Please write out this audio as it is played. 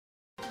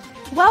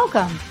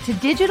Welcome to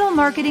Digital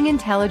Marketing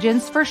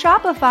Intelligence for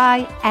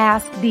Shopify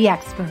Ask the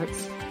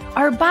Experts,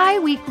 our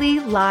bi-weekly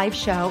live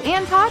show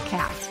and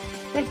podcast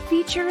that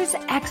features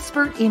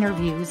expert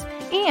interviews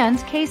and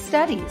case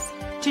studies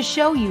to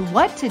show you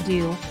what to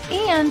do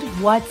and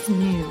what's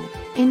new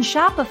in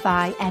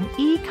Shopify and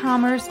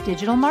e-commerce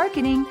digital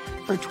marketing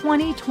for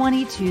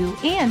 2022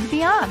 and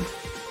beyond.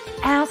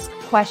 Ask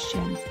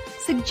questions,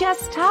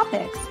 suggest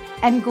topics,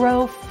 and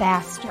grow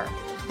faster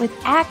with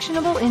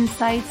actionable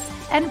insights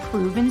and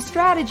proven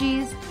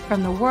strategies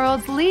from the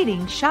world's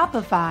leading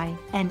Shopify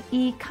and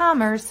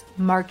e-commerce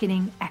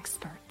marketing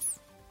experts.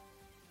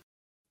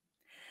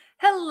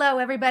 Hello,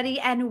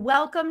 everybody, and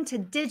welcome to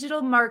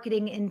Digital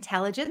Marketing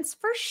Intelligence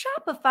for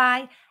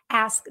Shopify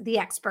Ask the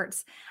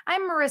Experts.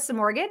 I'm Marissa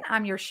Morgan.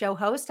 I'm your show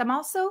host. I'm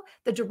also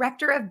the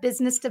Director of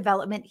Business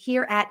Development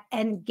here at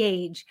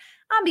Engage.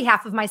 On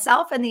behalf of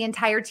myself and the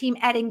entire team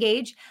at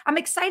Engage, I'm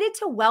excited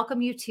to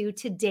welcome you to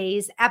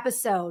today's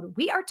episode.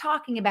 We are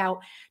talking about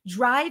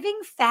driving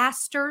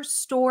faster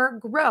store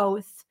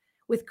growth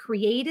with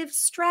creative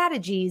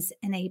strategies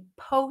in a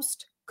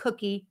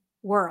post-cookie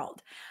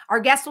world. Our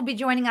guest will be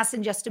joining us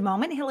in just a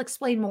moment. He'll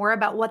explain more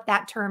about what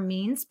that term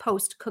means,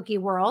 post-cookie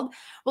world.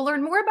 We'll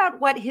learn more about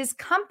what his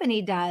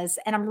company does,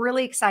 and I'm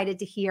really excited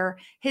to hear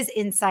his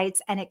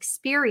insights and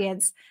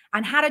experience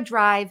on how to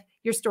drive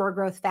your store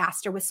growth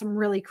faster with some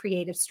really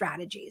creative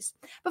strategies.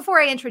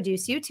 Before I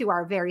introduce you to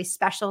our very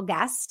special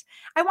guest,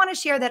 I want to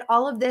share that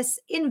all of this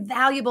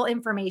invaluable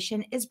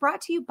information is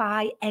brought to you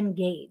by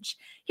Engage.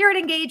 Here at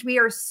Engage, we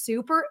are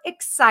super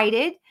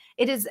excited.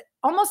 It is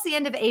almost the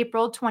end of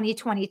April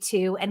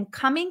 2022, and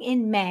coming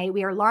in May,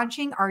 we are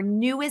launching our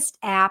newest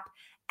app,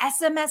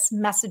 SMS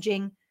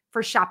Messaging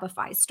for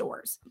Shopify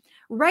stores.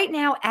 Right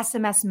now,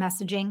 SMS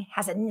Messaging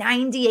has a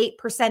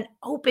 98%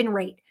 open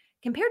rate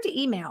compared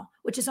to email,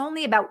 which is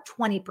only about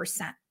 20%.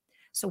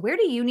 So where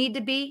do you need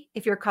to be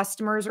if your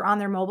customers are on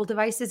their mobile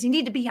devices? You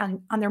need to be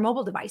on their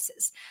mobile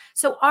devices.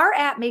 So our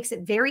app makes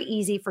it very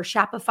easy for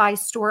Shopify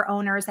store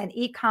owners and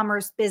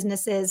e-commerce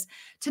businesses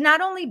to not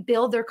only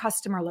build their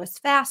customer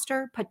list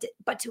faster,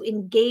 but to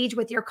engage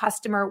with your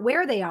customer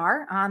where they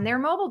are on their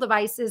mobile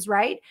devices,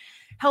 right?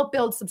 Help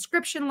build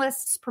subscription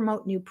lists,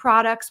 promote new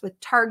products with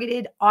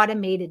targeted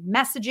automated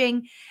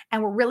messaging.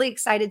 And we're really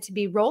excited to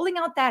be rolling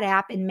out that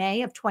app in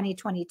May of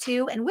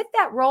 2022. And with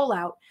that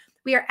rollout,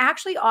 we are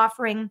actually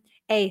offering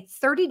a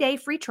 30-day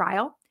free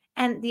trial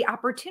and the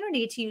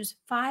opportunity to use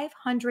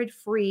 500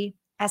 free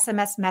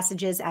SMS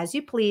messages as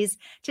you please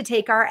to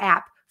take our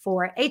app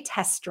for a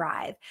test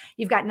drive.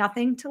 You've got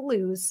nothing to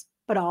lose,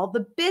 but all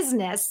the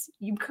business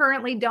you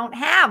currently don't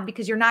have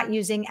because you're not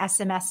using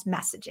SMS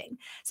messaging.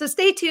 So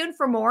stay tuned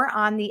for more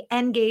on the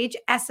Engage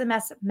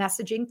SMS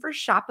Messaging for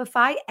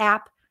Shopify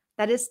app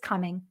that is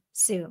coming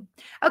soon.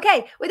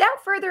 Okay,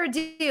 without further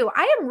ado,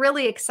 I am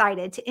really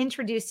excited to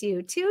introduce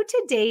you to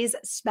today's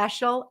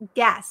special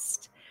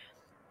guest.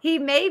 He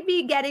may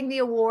be getting the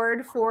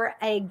award for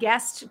a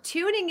guest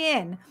tuning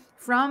in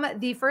from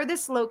the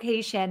furthest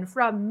location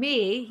from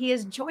me. He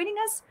is joining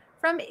us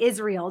from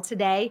Israel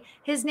today.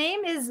 His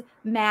name is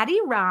Matti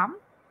Ram.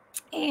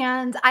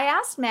 And I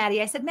asked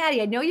Matti, I said,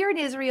 Matti, I know you're in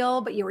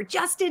Israel, but you were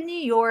just in New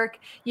York.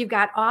 You've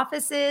got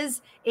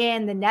offices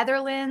in the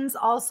Netherlands.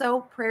 Also,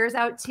 prayers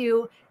out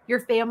to your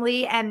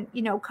family and,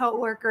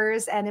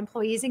 coworkers and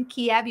employees in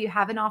Kiev. You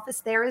have an office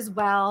there as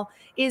well.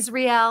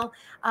 Israel.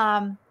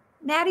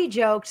 Matti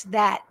joked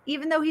that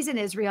even though he's in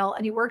Israel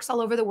and he works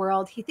all over the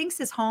world, he thinks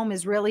his home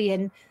is really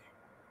in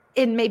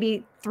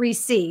maybe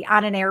 3C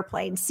on an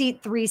airplane,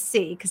 seat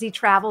 3C, because he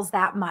travels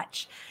that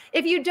much.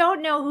 If you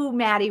don't know who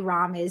Matti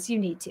Ram is, you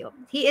need to.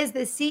 He is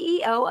the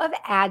CEO of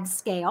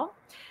AdScale,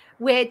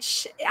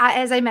 which,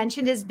 as I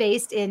mentioned, is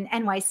based in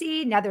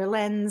NYC,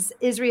 Netherlands,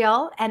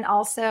 Israel, and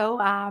also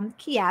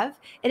Kiev.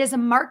 It is a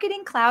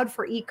marketing cloud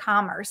for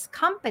e-commerce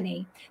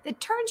company that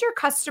turns your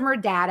customer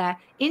data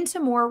into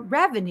more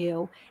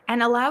revenue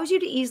and allows you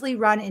to easily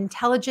run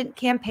intelligent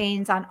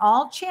campaigns on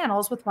all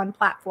channels with one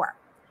platform.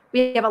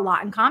 We have a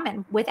lot in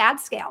common with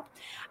AdScale.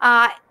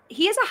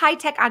 He is a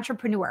high-tech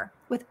entrepreneur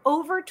with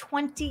over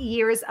 20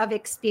 years of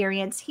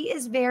experience. He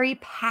is very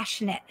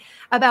passionate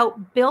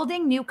about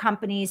building new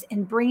companies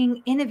and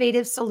bringing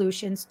innovative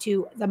solutions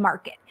to the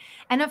market.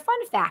 And a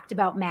fun fact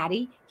about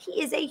Matti,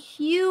 he is a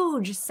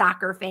huge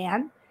soccer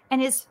fan,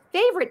 and his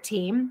favorite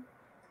team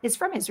is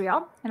from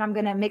Israel. And I'm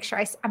going to make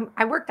sure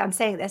I worked on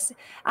saying this.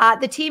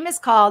 The team is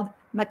called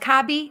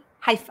Maccabi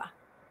Haifa.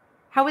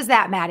 How was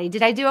that, Matti?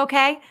 Did I do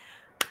okay?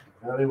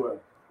 Very well.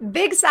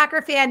 Big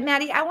soccer fan.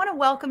 Matti, I want to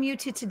welcome you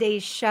to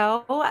today's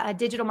show,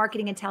 Digital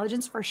Marketing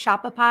Intelligence for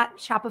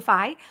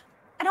Shopify.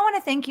 And I want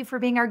to thank you for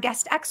being our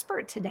guest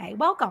expert today.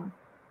 Welcome.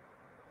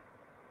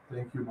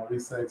 Thank you,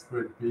 Marissa. It's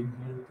great being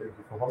here. Thank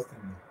you for hosting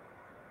me.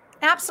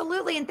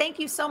 Absolutely. And thank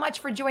you so much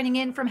for joining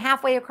in from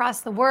halfway across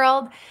the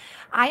world.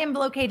 I am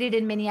located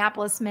in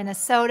Minneapolis,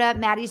 Minnesota.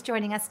 Matti's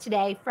joining us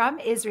today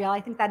from Israel.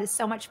 I think that is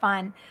so much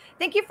fun.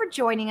 Thank you for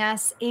joining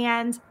us.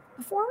 And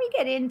before we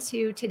get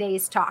into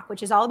today's talk,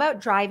 which is all about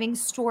driving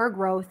store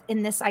growth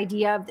in this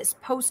idea of this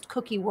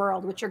post-cookie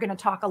world, which you're going to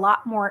talk a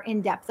lot more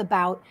in depth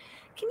about,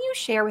 can you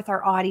share with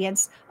our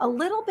audience a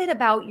little bit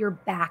about your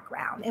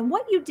background and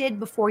what you did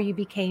before you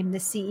became the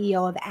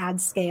CEO of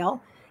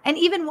AdScale, and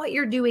even what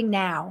you're doing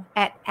now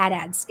at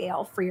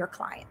AdScale for your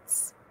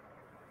clients?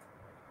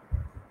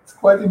 It's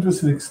quite an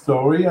interesting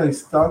story. I'm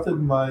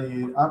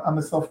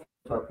a software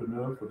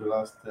entrepreneur for the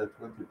last 20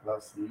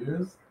 plus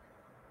years.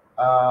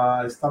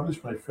 I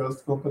established my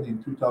first company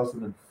in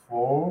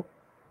 2004.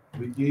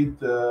 We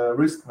did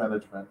risk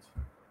management,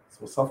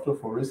 so software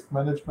for risk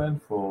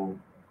management for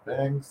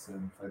banks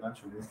and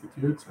financial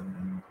institutes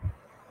and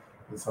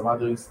some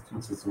other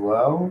institutes as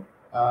well.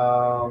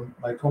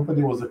 My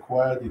company was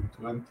acquired in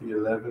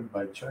 2011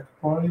 by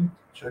Checkpoint.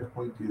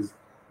 Checkpoint is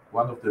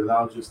one of the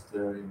largest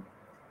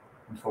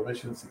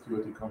information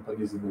security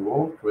companies in the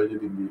world,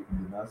 traded in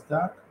the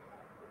Nasdaq.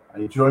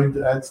 I joined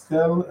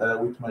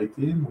AdScale with my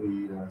team.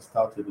 We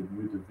started a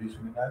new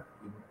division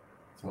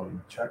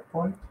in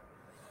Checkpoint,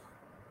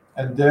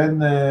 and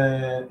then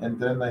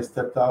I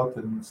stepped out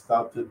and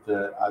started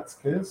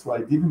AdScale. So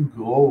I didn't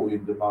grow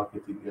in the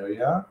marketing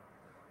area,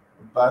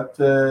 but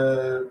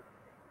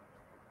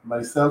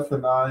myself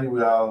and I,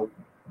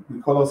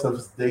 we call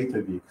ourselves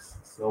data geeks.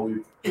 So we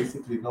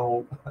basically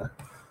know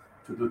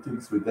to do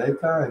things with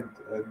data,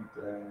 and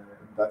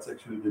that's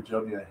actually the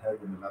journey I had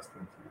in the last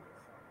 20 years.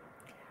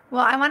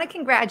 Well, I want to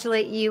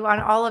congratulate you on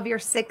all of your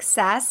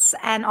success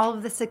and all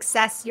of the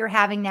success you're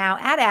having now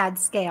at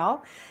AdScale.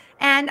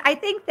 And I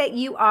think that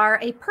you are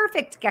a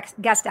perfect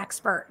guest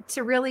expert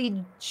to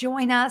really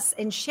join us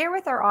and share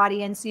with our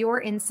audience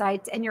your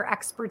insights and your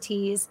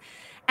expertise.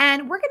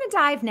 And we're going to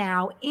dive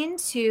now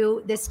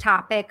into this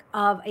topic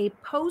of a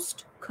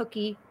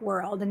post-cookie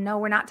world. And no,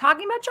 we're not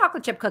talking about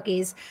chocolate chip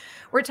cookies.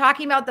 We're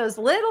talking about those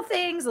little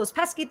things, those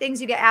pesky things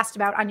you get asked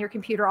about on your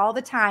computer all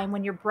the time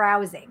when you're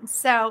browsing.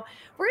 So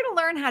we're going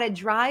to learn how to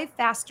drive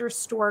faster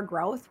store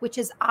growth, which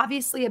is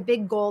obviously a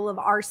big goal of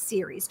our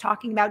series,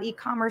 talking about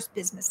e-commerce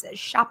businesses,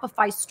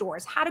 Shopify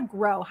stores, how to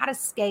grow, how to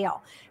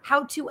scale,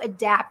 how to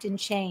adapt and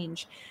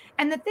change.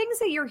 And the things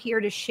that you're here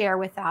to share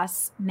with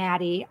us,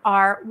 Maddie,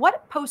 are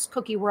what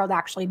post-cookie world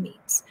actually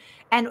means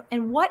and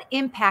what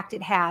impact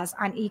it has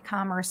on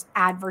e-commerce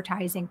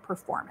advertising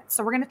performance.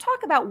 So we're going to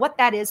talk about what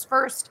that is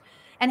first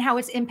and how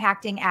it's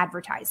impacting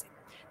advertising.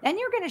 Then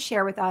you're going to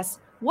share with us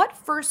what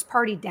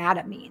first-party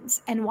data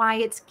means and why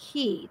it's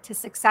key to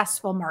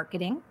successful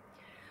marketing.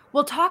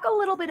 We'll talk a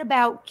little bit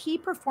about key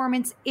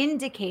performance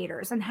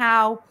indicators and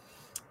how,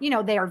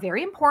 they are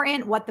very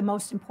important, what the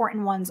most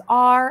important ones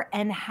are,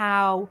 and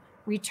how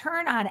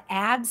return on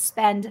ad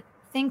spend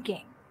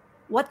thinking,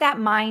 what that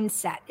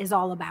mindset is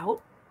all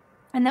about.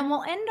 And then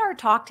we'll end our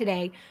talk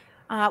today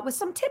with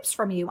some tips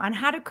from you on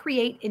how to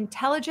create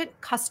intelligent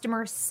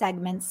customer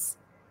segments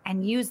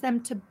and use them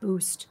to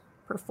boost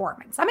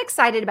performance. I'm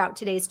excited about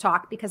today's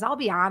talk because I'll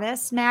be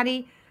honest,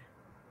 Maddie,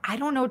 I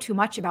don't know too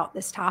much about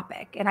this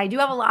topic. And I do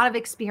have a lot of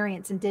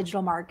experience in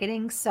digital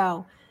marketing.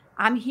 So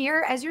I'm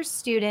here as your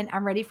student.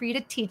 I'm ready for you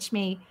to teach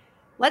me.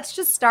 Let's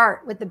just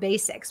start with the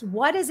basics.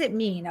 What does it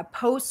mean, a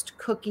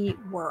post-cookie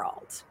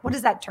world? What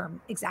does that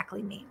term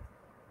exactly mean?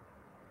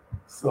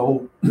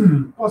 So,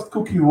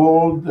 post-cookie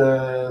world,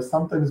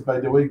 sometimes, by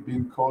the way,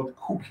 being called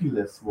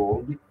cookieless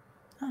world,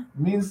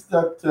 means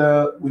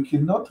that we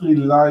cannot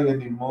rely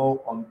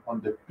anymore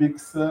on the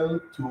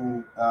pixel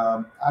to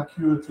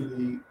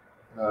accurately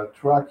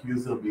track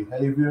user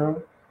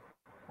behavior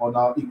on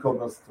our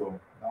e-commerce store.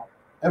 Now,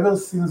 ever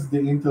since the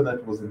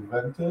internet was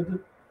invented,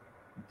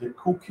 the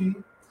cookie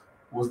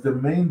was the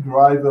main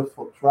driver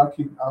for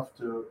tracking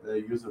after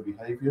user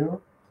behavior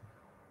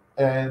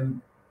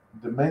and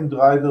the main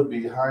driver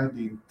behind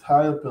the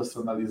entire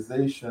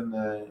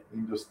personalization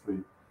industry,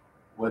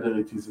 whether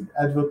it is in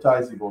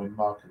advertising or in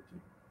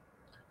marketing.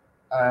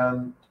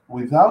 And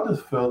without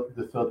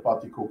the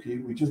third-party cookie,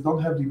 we just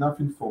don't have enough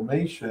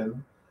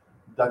information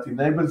that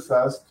enables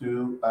us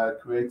to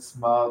create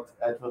smart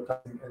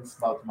advertising and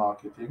smart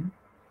marketing.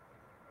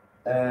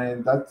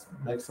 And that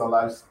makes our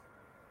lives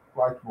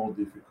quite more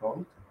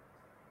difficult.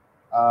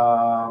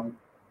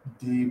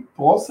 The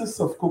process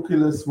of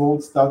cookieless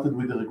world started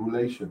with the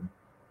regulation.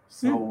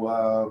 So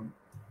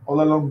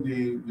all along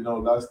the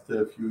last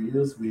few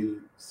years, we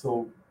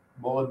saw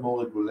more and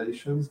more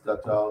regulations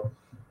that are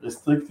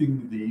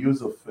restricting the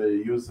use of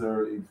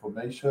user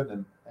information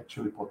and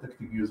actually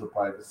protecting user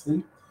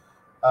privacy.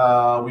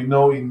 We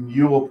know in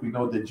Europe, we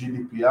know the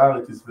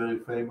GDPR. It is very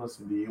famous.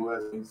 In the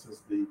US, for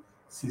instance, the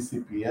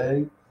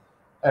CCPA.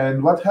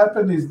 And what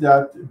happened is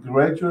that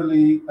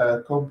gradually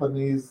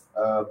companies,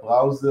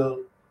 browser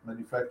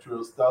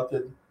manufacturers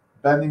started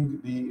banning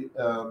the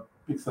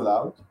pixel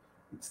out.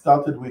 It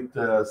started with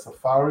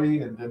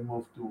Safari and then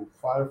moved to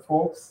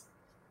Firefox.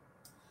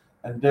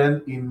 And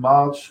then in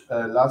March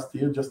last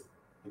year, just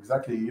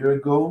exactly a year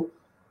ago,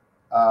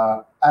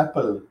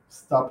 Apple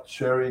stopped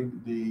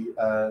sharing the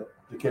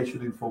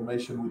application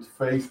information with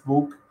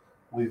Facebook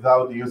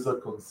without user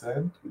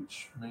consent,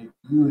 which made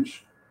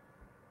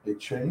a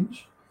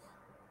change.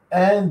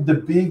 And the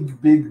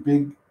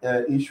big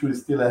issue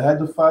is still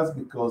ahead of us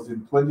because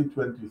in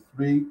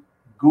 2023,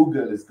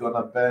 Google is going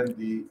to ban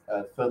the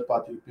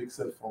third-party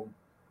pixel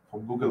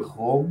from Google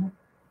Chrome,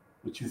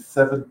 which is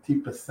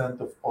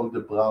 70% of all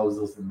the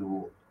browsers in the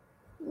world.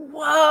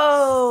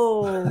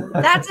 Whoa,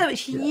 that's a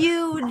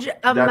huge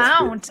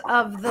amount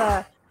of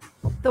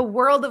the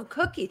world of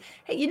cookies.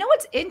 Hey, you know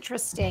what's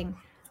interesting?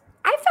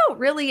 I felt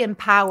really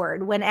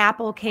empowered when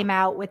Apple came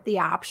out with the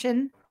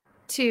option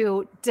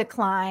to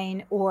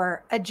decline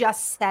or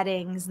adjust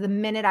settings the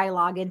minute I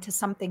log into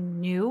something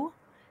new.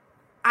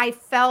 I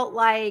felt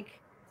like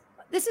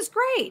this is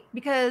great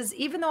because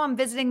even though I'm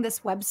visiting this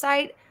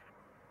website,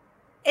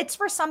 it's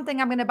for something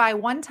I'm going to buy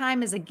one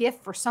time as a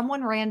gift for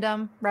someone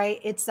random, right?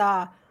 It's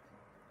a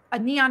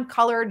neon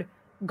colored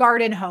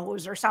garden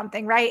hose or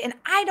something, right? And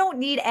I don't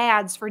need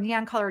ads for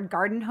neon colored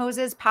garden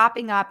hoses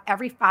popping up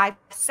every 5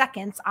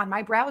 seconds on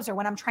my browser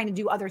when I'm trying to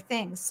do other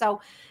things.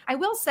 So I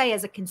will say,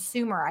 as a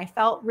consumer, I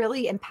felt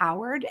really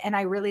empowered and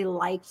I really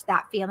liked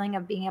that feeling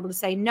of being able to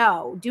say,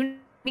 no, do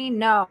me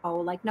no,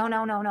 like, no,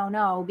 no, no, no,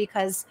 no,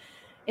 because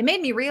it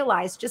made me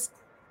realize just,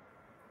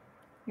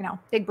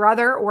 Big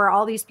Brother or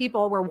all these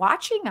people were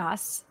watching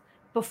us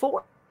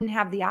before we didn't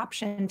have the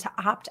option to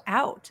opt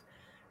out.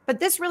 But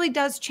this really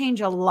does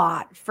change a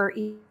lot for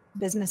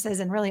businesses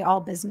and really all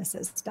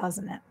businesses,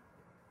 doesn't it?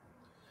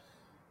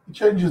 It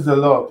changes a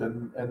lot,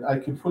 and I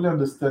can fully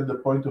understand the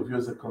point of view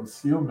as a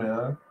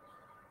consumer.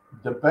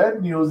 The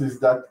bad news is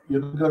that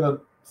you're not going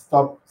to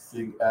stop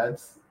seeing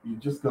ads. You're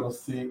just going to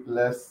see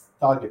less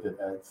targeted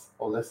ads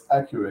or less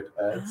accurate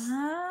ads.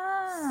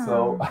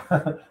 So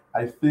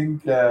I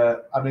think,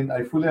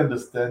 I fully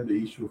understand the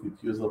issue with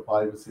user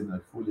privacy and I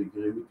fully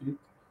agree with it.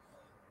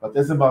 But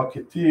as a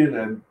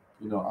marketeer, and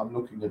I'm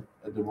looking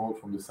at the world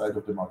from the side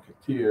of the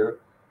marketeer.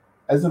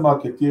 As a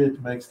marketeer,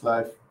 it makes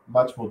life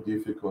much more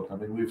difficult. I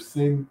mean, we've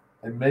seen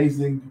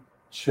amazing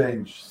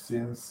change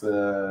since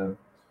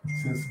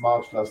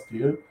March last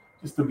year.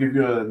 Just to give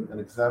you an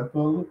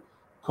example,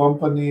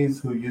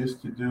 companies who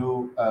used to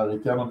do a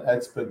return on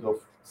ad spend of,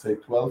 say,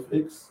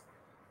 12x,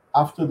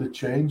 after the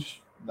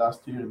change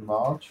last year in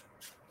March,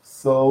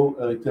 saw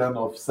a return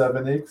of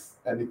 7x,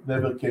 and it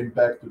never came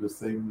back to the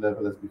same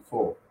level as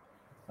before.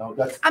 Now,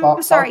 that's part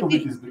of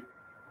it is.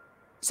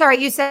 Sorry,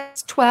 you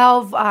said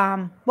 12.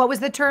 What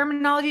was the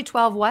terminology?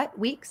 12 what?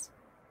 Weeks?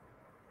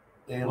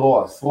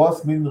 ROAS.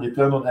 ROAS means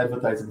return on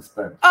advertising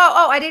spend.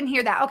 Oh, I didn't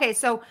hear that. Okay,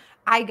 so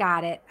I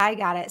got it.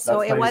 So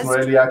that's it was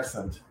Israeli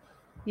accent.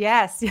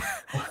 Yes.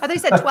 I thought you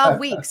said 12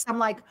 weeks. I'm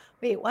like,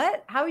 wait,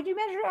 what? How would you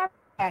measure that?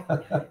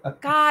 Okay.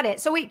 Got it.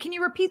 So wait, can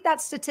you repeat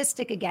that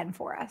statistic again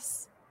for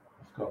us?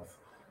 Of course.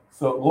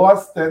 So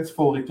ROAS stands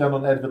for return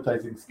on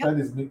advertising spend.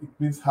 Yep. It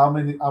means how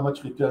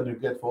much return you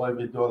get for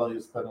every dollar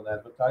you spend on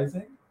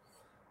advertising.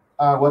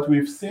 What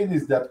we've seen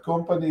is that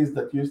companies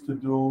that used to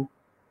do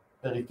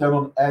a return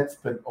on ad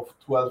spend of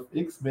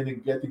 12x,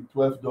 meaning getting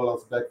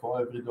 $12 back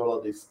for every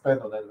dollar they spend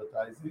on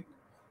advertising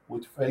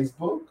with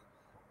Facebook,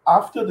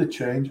 after the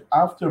change,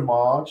 after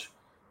March,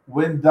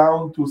 went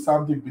down to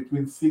something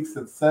between 6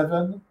 and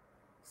 7.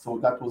 So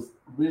that was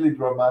really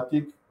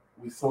dramatic.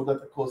 We saw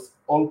that across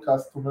all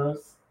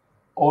customers,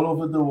 all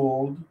over the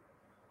world.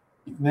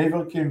 It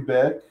never came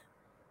back.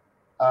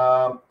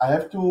 I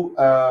have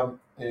to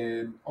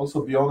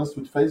also be honest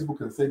with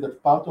Facebook and say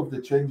that part of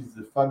the change is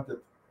the fact that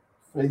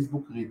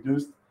Facebook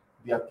reduced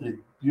the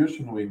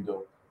attribution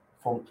window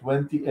from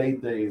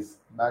 28 days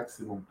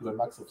maximum to a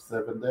max of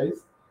 7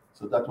 days.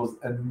 So that was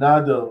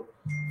another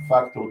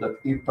factor that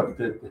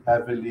impacted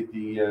heavily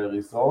the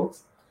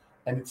results,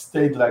 and it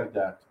stayed like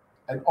that.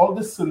 And all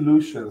the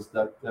solutions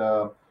that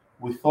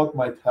we thought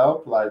might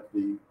help, like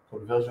the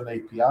conversion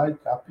API,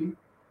 CAPI,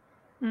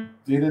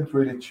 didn't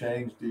really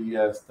change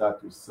the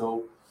status.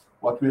 So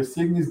what we're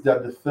seeing is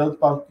that the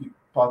third-party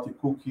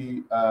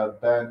cookie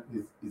ban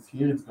is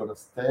here. It's going to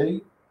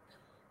stay.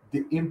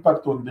 The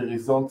impact on the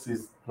results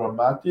is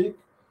dramatic,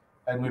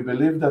 and we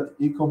believe that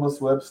e-commerce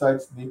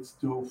websites need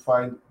to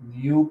find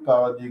new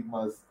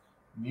paradigms,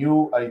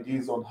 new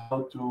ideas on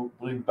how to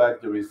bring back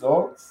the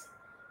results,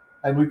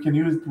 and we can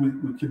do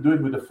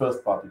it with the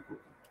first-party cookie.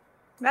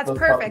 That's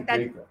perfect.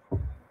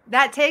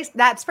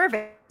 That's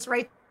perfect. That's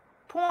right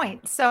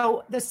point.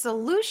 So the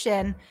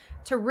solution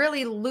to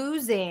really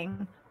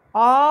losing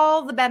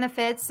all the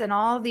benefits and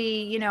all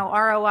the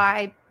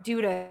ROI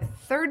due to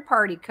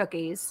third-party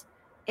cookies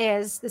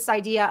is this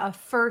idea of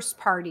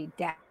first-party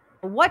data.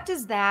 What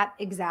does that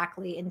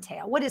exactly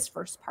entail? What is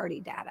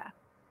first-party data?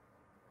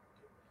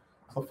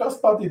 So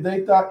first-party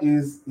data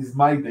is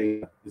my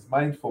data, is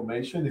my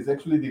information, is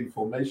actually the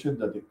information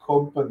that the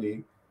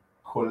company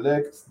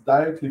collects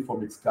directly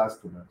from its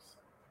customers.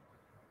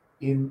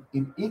 In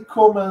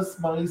e-commerce,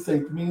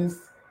 Marisa, it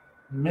means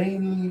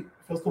mainly,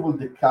 first of all,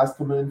 the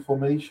customer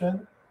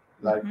information,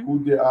 like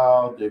who they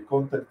are, their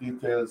contact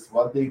details,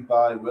 what they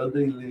buy, where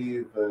they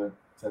live,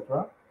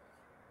 etc.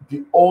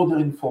 The order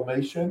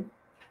information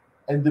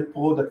and the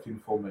product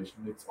information.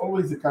 It's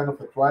always a kind of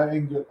a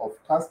triangle of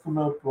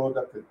customer,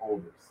 product, and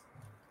orders.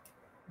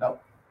 Now,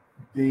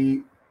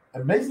 the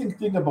amazing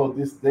thing about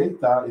this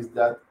data is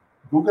that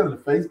Google and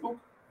Facebook,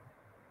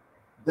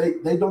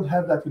 they don't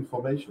have that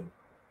information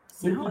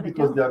simply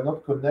because they are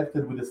not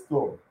connected with the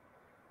store.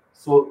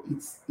 So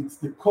it's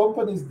the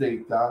company's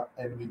data,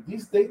 and with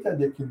this data,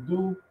 they can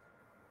do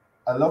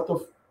a lot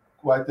of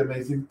quite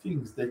amazing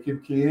things. They can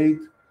create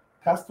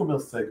customer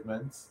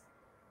segments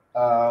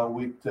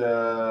with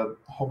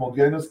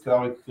homogeneous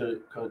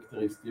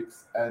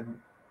characteristics, and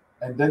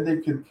then they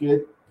can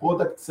create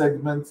product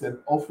segments and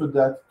offer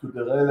that to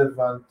the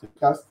relevant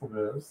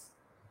customers.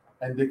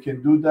 And they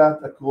can do that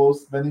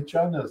across many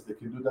channels. They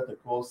can do that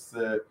across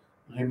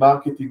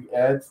remarketing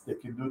ads. They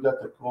can do that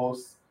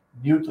across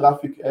new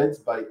traffic ads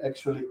by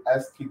actually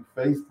asking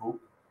Facebook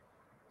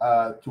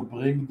to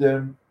bring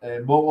them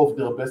more of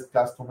their best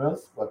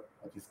customers, what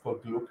is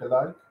called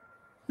lookalike.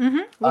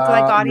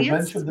 Lookalike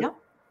audience. You mentioned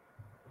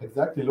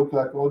exactly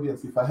lookalike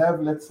audience. If I have,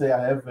 let's say,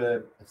 I have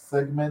a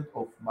segment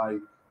of my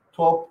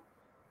top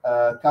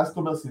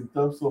customers in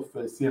terms of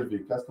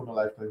CLV, customer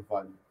lifetime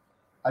value,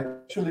 I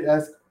actually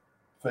ask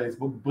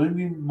Facebook, bring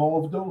me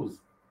more of those.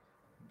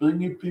 Bring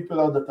me people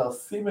out that are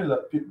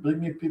similar.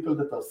 Bring me people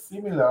that are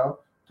similar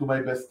to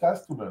my best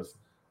customers.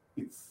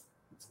 It's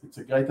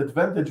a great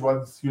advantage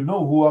once you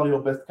know who are your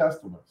best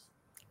customers.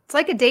 It's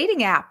like a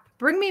dating app.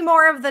 Bring me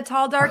more of the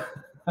tall, dark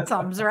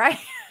thumbs, right?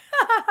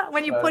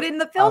 When you put in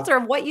the filter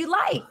of what you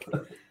like.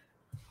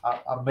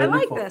 I'm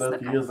married for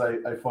 30 years.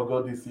 I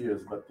forgot these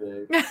years, but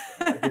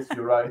I guess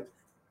you're right.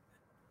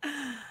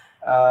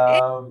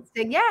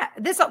 Yeah,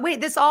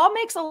 this all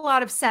makes a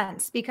lot of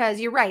sense, because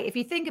you're right. If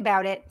you think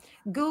about it,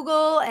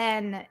 Google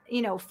and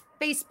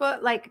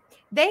Facebook, like,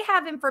 they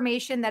have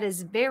information that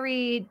is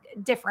very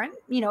different.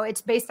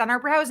 It's based on our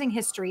browsing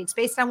history. It's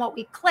based on what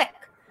we click.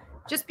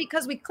 Just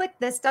because we click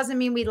this doesn't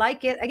mean we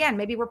like it. Again,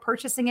 maybe we're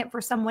purchasing it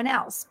for someone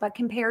else, but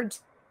compared to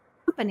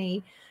the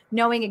company,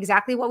 knowing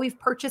exactly what we've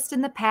purchased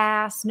in the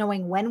past,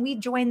 knowing when we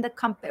joined the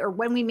company or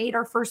when we made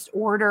our first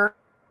order,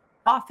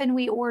 often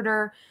we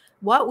order,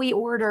 what we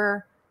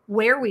order,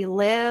 where we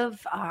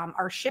live,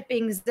 our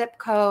shipping zip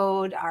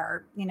code,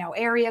 our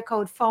area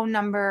code, phone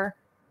number,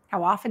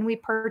 how often we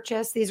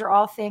purchase. These are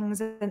all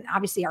things, and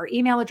obviously our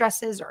email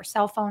addresses, our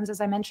cell phones,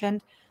 as I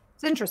mentioned.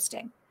 It's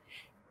interesting.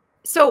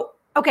 So,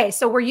 okay,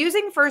 so we're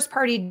using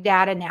first-party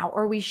data now,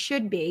 or we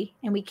should be,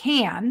 and we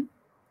can.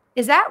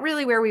 Is that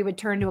really where we would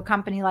turn to a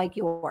company like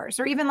yours,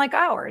 or even like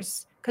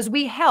ours? Because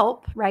we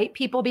help, right,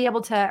 people be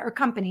able to, or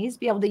companies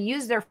be able to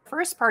use their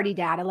first-party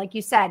data, like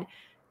you said,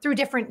 through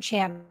different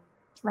channels,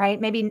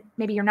 right? Maybe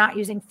you're not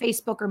using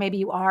Facebook, or maybe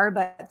you are,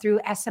 but through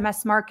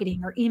SMS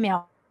marketing or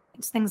email,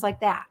 things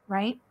like that,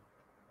 right?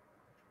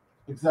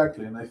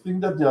 Exactly. And I think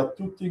that there are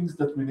two things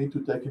that we need to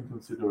take in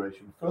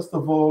consideration. First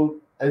of all,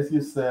 as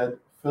you said,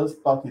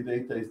 first-party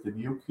data is the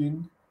new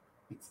king.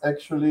 It's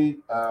actually,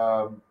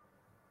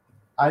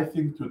 I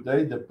think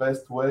today, the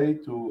best way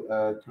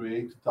to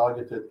create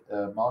targeted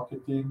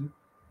marketing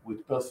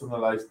with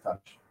personalized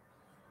touch.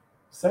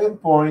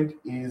 Second point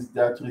is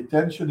that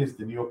retention is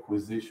the new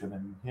acquisition,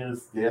 and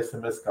here's the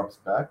SMS comes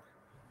back,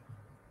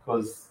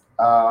 because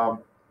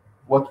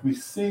what we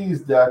see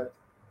is that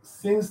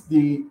since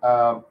the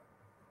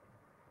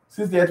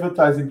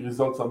advertising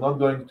results are not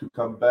going to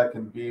come back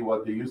and be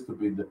what they used to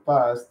be in the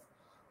past,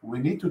 we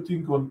need to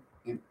think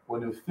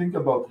when you think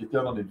about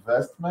return on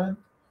investment,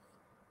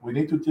 we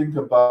need to think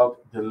about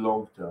the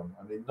long term.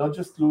 I mean, not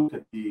just look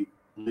at the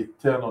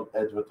return on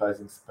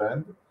advertising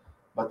spend,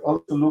 but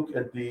also look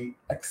at the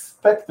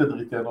expected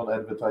return on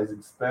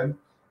advertising spend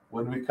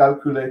when we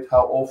calculate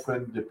how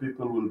often the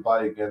people will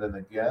buy again and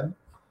again.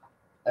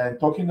 And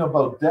talking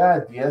about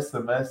that, the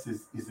SMS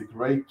is a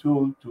great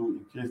tool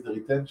to increase the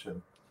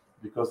retention,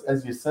 because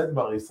as you said,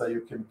 Marissa,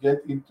 you can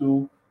get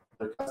into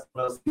the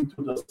customers,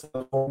 into their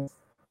cell phones,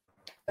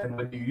 and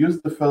when you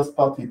use the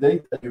first-party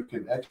data, you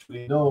can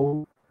actually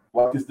know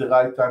what is the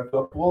right time to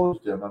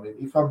approach them. I mean,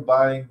 if I'm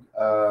buying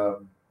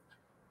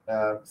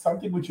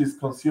something which is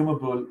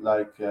consumable,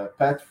 like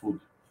pet food,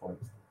 for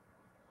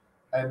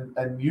instance,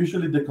 and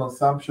usually the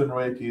consumption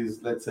rate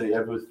is, let's say,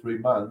 every 3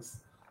 months,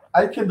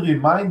 I can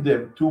remind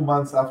them 2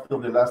 months after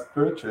the last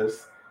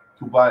purchase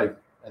to buy it.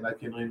 And I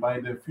can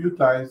remind them a few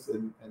times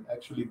and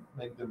actually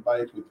make them buy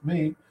it with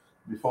me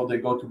before they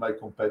go to my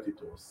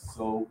competitors.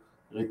 So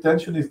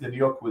retention is the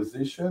new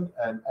acquisition,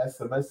 and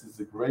SMS is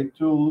a great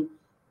tool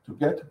to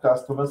get to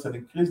customers and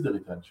increase the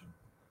retention.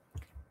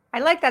 I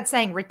like that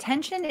saying,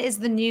 retention is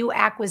the new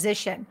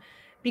acquisition,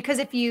 because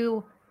if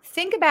you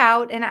think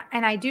about, and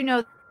I do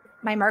know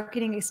my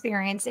marketing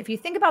experience, if you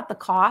think about the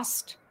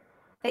cost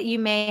that you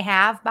may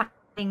have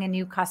behind a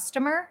new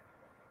customer,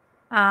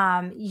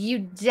 you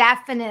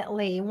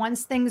definitely,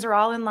 once things are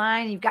all in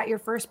line, you've got your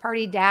first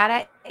party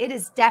data, it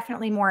is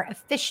definitely more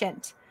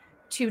efficient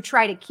to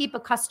try to keep a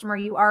customer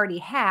you already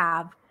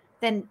have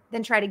than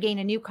try to gain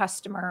a new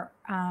customer,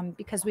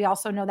 because we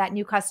also know that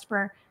new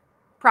customer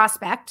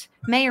prospect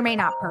may or may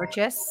not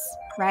purchase,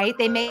 right?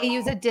 They may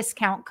use a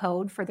discount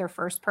code for their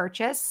first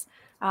purchase.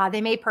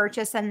 They may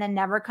purchase and then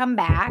never come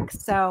back.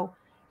 So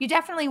you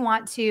definitely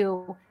want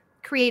to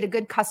create a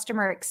good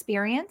customer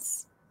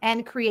experience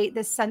and create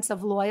this sense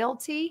of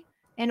loyalty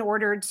in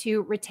order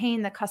to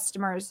retain the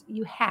customers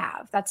you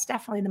have. That's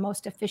definitely the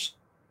most efficient.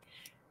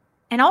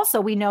 And also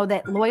we know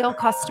that loyal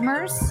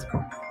customers,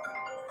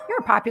 you're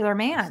a popular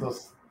man.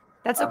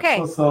 That's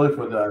okay. I'm so sorry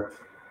for that.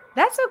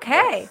 That's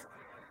okay.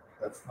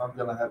 That's not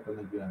going to happen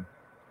again.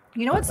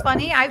 You know what's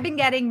funny? I've been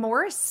getting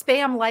more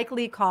spam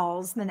likely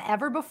calls than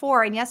ever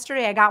before. And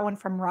yesterday I got one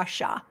from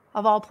Russia,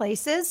 of all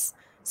places.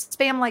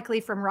 Spam likely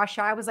from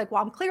Russia. I was like,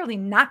 well, I'm clearly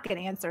not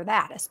going to answer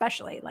that,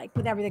 especially like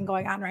with everything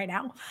going on right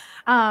now.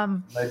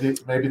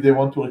 Maybe they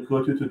want to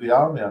recruit you to the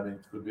army. I mean,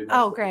 it could be.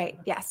 Oh, great.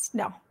 Yes.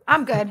 No,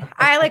 I'm good.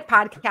 I like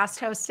podcast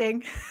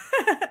hosting.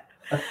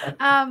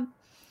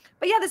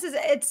 But yeah,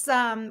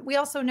 we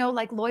also know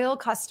like loyal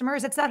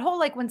customers. It's that whole,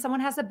 like when someone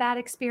has a bad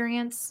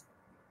experience,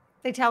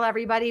 they tell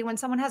everybody. When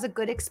someone has a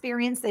good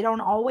experience, they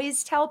don't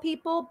always tell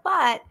people.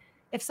 But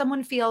if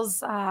someone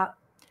feels a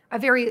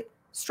very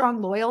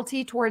strong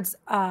loyalty towards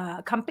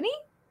a company,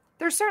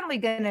 they're certainly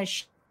going to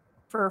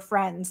for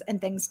friends and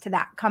things to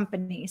that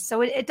company.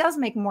 So it does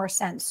make more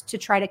sense to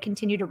try to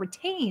continue to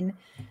retain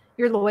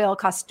your loyal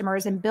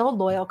customers and build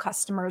loyal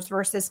customers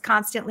versus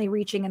constantly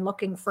reaching and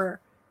looking for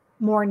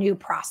more new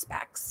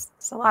prospects.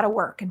 It's a lot of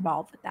work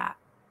involved with that.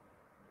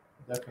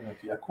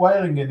 Definitely.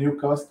 Acquiring a new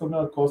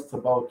customer costs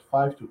about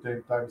 5 to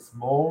 10 times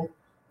more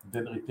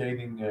than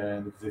retaining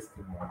an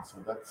existing one. So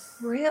that's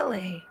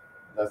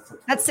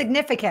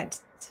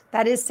significant.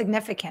 That is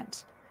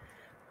significant.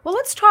 Well,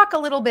 let's talk a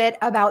little bit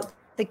about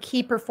the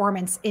key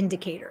performance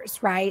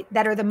indicators, right?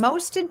 That are the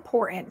most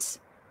important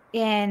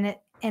in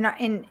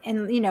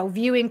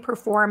viewing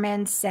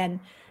performance and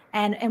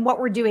what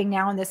we're doing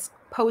now in this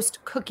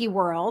post-cookie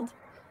world.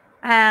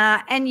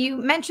 And you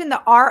mentioned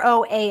the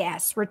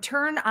ROAS,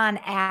 return on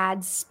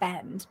ad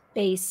spend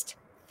based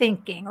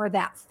thinking, or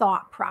that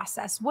thought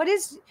process.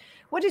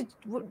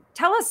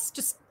 Tell us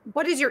just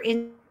what is your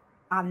in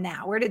on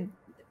now?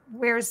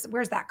 Where's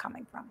that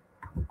coming from?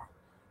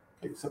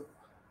 Okay, so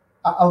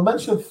I'll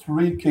mention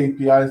 3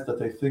 KPIs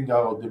that I think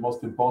are the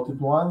most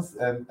important ones.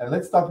 And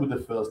let's start with the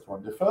first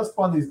one. The first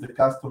one is the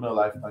customer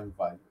lifetime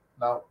value.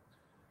 Now,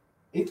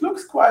 it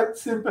looks quite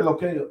simple.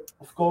 Okay,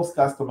 of course,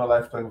 customer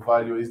lifetime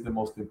value is the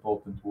most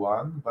important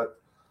one. But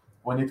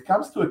when it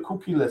comes to a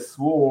cookieless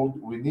world,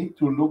 we need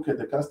to look at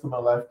the customer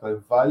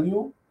lifetime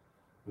value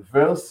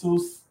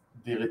versus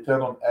the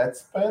return on ad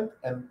spend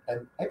and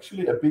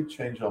actually a bit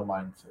change our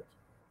mindset.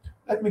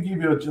 Let me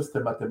give you just a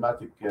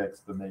mathematic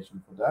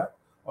explanation for that,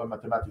 or a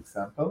mathematic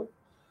sample.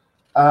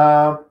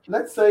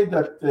 Let's say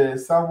that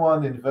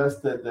someone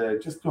invested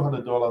just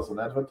 $200 on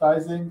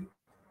advertising.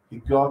 He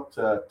got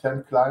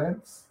 10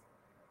 clients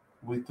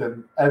with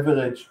an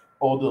average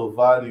order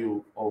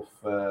value of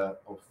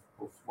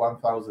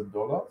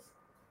 $1,000.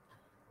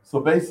 So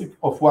basic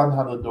of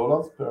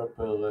 $100 per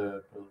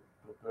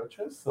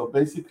purchase. So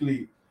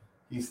basically,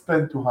 he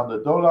spent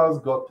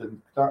 $200, got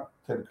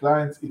 10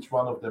 clients, each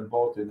one of them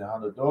bought in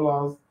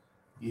 $100.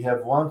 He have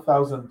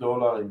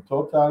 $1,000 in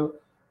total,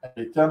 and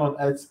return on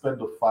ad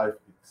spend of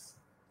 5x.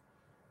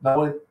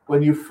 Now,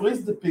 when you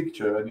freeze the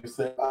picture and you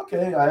say,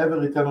 okay, I have a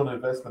return on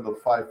investment of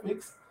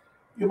 5x,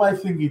 you might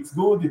think it's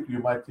good. You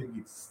might think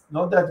it's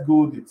not that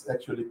good. It's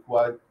actually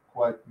quite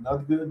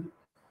not good.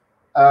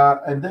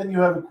 And then you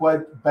have a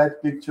quite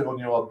bad picture on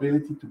your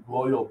ability to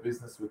grow your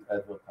business with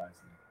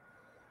advertising.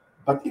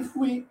 But if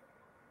we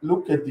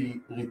look at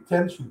the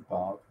retention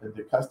part and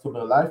the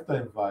customer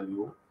lifetime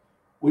value,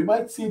 we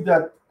might see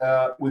that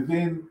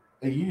within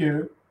a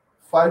year,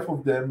 5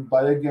 of them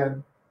buy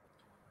again,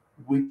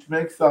 which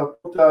makes our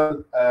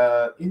total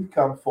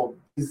income for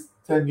these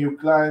 10 new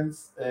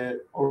clients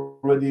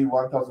already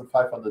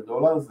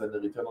 $1,500 and a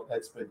return on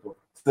ad spend of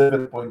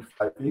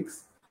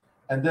 7.5x.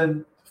 And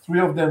then 3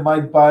 of them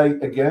might buy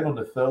again on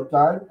the third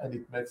time, and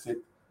it makes it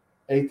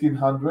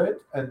 1,800.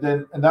 And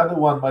then another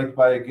one might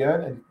buy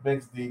again, and it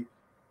makes the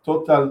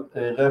total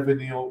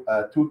revenue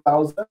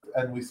 2,000.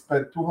 And we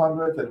spent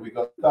 200, and we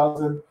got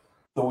 1,000.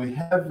 So we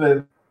have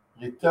a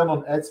return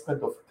on ad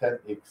spend of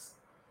 10x.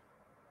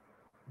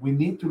 We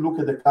need to look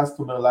at the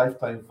customer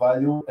lifetime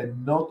value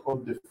and not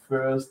on the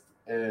first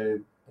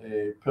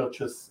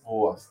purchase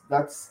ROAS.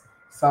 That's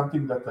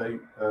something that I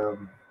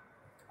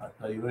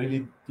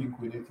really think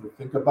we need to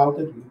think about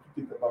it. We need to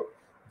think about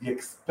the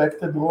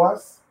expected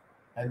ROAS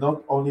and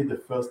not only the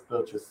first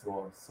purchase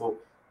ROAS. So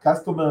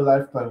customer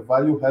lifetime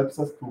value helps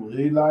us to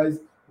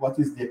realize what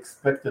is the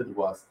expected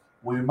ROAS.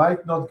 We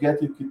might not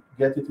get it in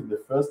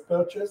the first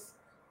purchase.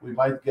 We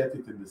might get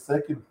it in the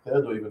second,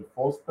 third, or even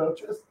fourth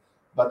purchase.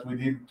 But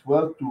within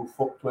 12 to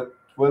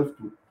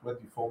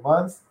 24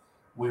 months,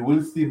 we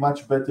will see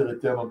much better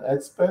return on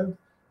ad spend,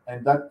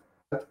 and that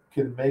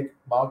can make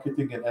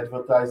marketing and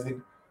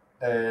advertising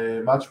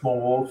much more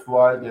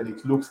worthwhile than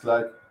it looks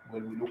like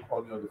when we look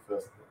only on the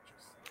first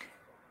purchase.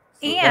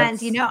 So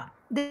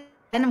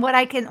and what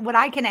I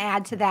can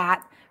add to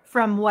that,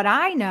 from what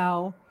I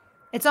know,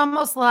 it's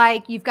almost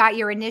like you've got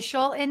your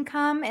initial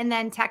income and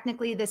then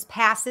technically this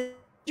passive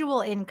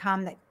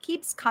income that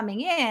keeps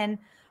coming in.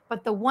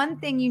 But the one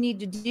thing you need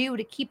to do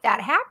to keep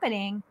that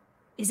happening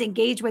is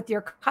engage with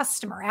your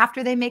customer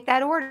after they make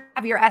that order.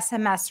 Have your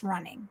SMS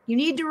running. You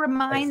need to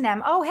remind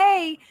them, oh,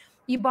 hey,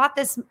 you bought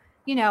this,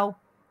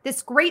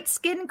 this great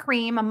skin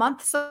cream a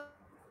month. So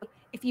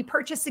if you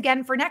purchase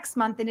again for next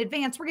month in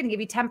advance, we're going to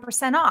give you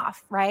 10%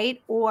 off,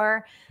 right?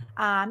 Or,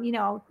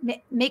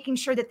 making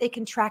sure that they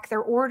can track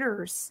their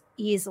orders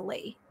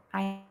easily.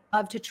 I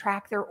love to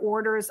track their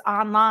orders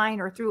online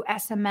or through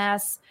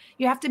SMS.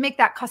 You have to make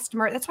that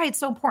customer. That's why it's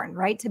so important,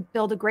 right? To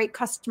build a great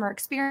customer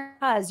experience.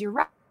 Because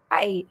you're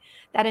right.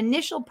 That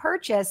initial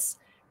purchase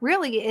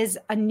really is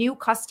a new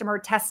customer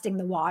testing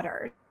the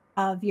water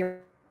of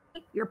your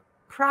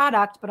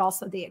product, but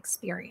also the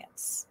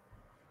experience.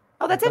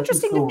 Oh, that's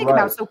interesting to think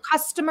about. So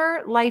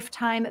customer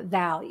lifetime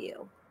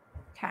value.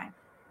 Okay.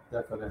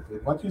 Definitely.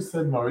 What you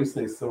said,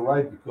 Marissa, is so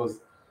right,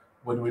 because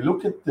when we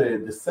look at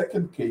the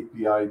second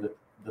KPI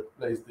that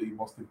plays the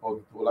most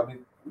important role, I mean,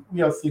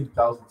 we are seeing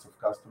thousands of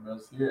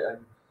customers here.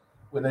 And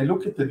when I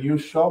look at the new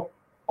shop,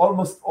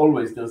 almost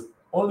always there's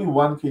only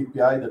one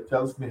KPI that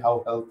tells me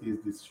how healthy is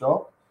this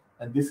shop.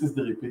 And this is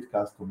the repeat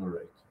customer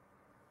rate.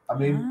 I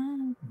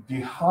mean,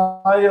 the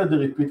higher the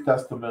repeat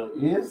customer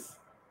is,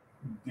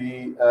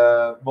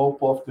 the more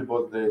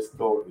profitable the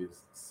store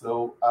is.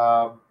 So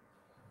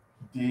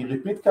the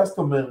repeat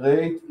customer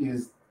rate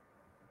is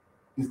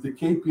the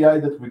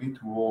KPI that we need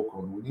to work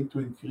on. We need to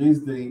increase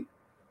the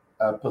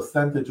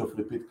percentage of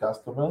repeat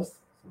customers.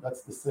 So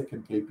that's the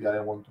second KPI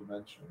I want to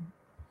mention.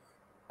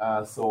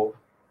 So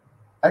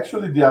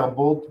actually, they are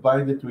both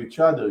binded to each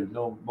other.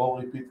 More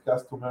repeat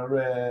customer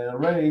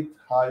rate,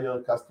 higher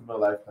customer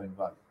lifetime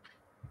value.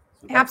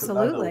 So that's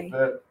absolutely.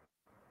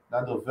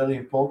 Another very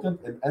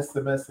important, and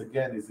SMS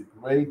again is a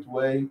great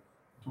way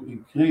to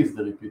increase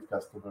the repeat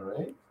customer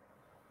rate.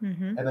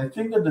 Mm-hmm. And I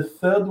think that the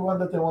third one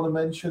that I want to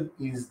mention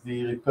is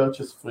the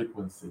repurchase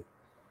frequency.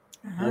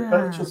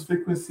 Repurchase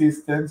frequency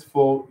stands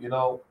for,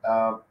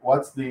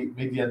 what's the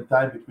median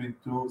time between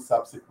two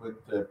subsequent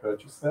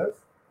purchases.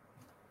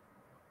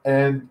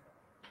 And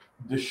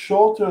the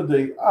shorter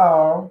they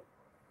are,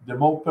 the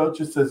more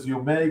purchases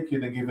you make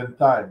in a given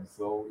time,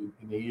 so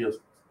in a year or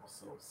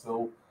so.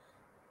 So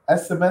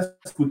SMS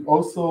could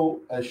also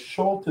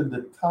shorten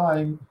the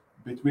time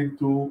between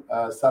two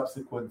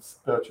subsequent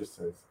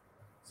purchases.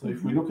 So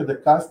if we look at the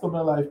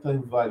customer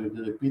lifetime value,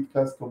 the repeat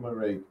customer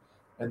rate,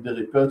 and the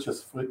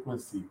repurchase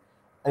frequency,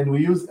 and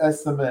we use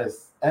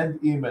SMS and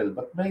email,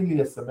 but mainly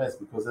SMS,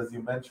 because as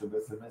you mentioned,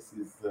 SMS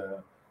is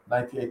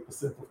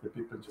 98% of the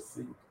people just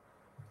see it.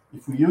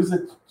 If we use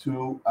it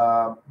to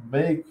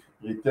make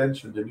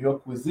retention, the new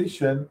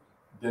acquisition,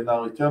 then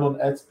our return on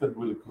ad spend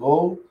will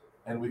grow,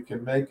 and we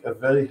can make a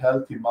very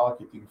healthy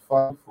marketing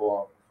fund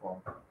for our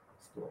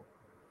store.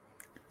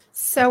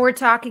 So we're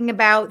talking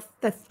about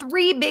the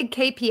three big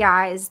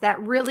KPIs that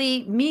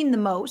really mean the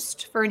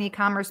most for an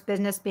e-commerce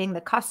business, being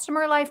the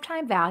customer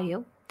lifetime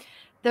value,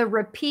 the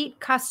repeat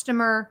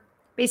customer,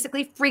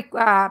 basically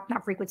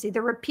not frequency,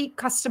 the repeat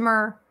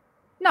customer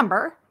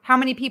number, how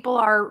many people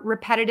are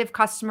repetitive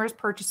customers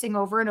purchasing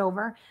over and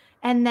over,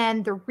 and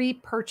then the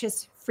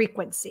repurchase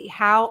frequency,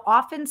 how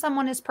often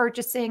someone is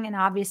purchasing. And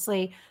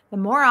obviously, the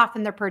more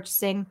often they're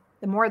purchasing,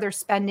 the more they're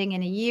spending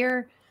in a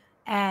year.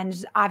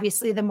 And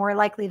obviously, the more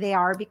likely they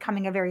are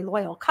becoming a very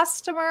loyal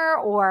customer,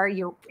 or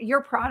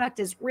your product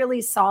is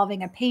really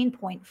solving a pain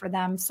point for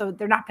them, so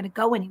they're not going to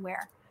go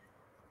anywhere.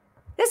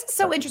 This is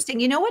so interesting.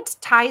 You know what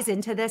ties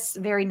into this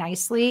very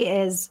nicely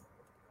is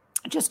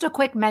just a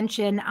quick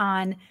mention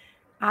on,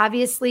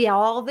 obviously,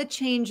 all the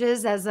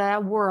changes as a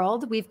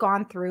world we've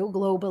gone through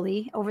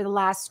globally over the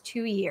last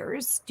 2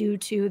 years due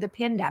to the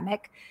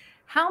pandemic.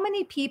 How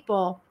many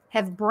people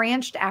have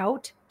branched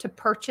out to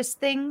purchase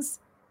things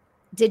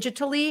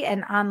digitally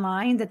and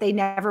online that they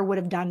never would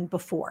have done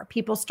before?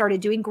 People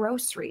started doing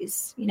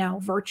groceries,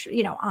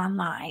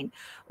 online.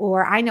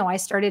 Or I know I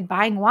started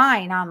buying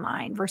wine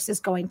online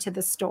versus going to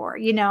the store,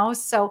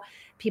 so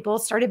people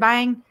started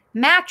buying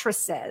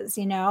mattresses,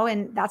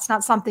 and that's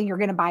not something you're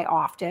going to buy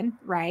often,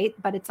 right?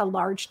 But it's a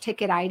large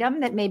ticket item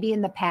that maybe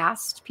in the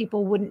past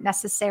people wouldn't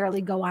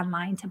necessarily go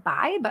online to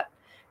buy, but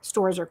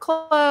stores are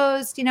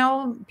closed,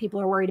 people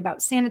are worried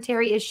about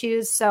sanitary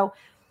issues. So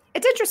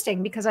it's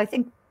interesting because I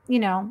think,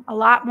 a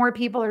lot more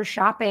people are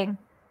shopping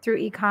through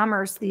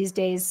e-commerce these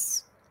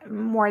days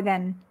more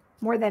than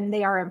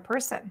they are in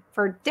person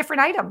for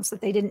different items that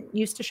they didn't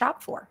used to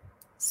shop for.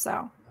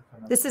 So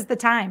this is the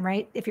time,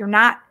 right? If you're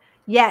not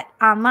yet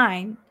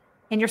online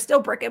and you're still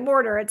brick and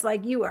mortar, it's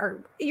like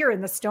you're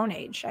in the Stone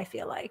Age, I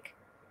feel like.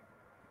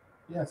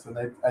 Yes,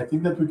 and I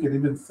think that we can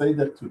even say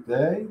that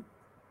today,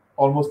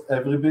 almost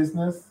every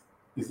business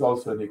is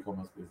also an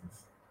e-commerce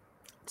business.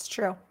 It's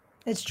true.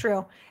 It's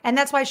true. And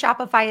that's why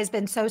Shopify has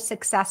been so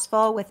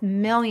successful with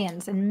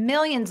millions and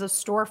millions of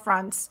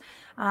storefronts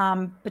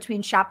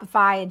between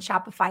Shopify and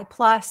Shopify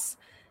Plus.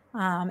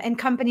 And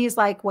companies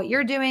like what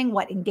you're doing,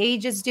 what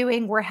Engage is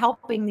doing, we're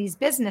helping these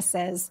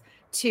businesses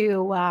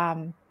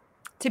to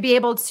be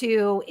able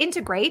to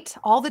integrate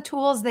all the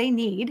tools they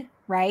need,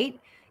 right,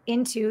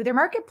 into their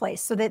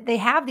marketplace so that they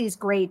have these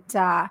great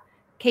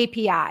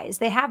KPIs.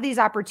 They have these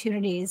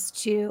opportunities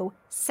to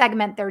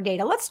segment their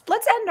data. Let's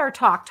end our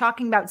talk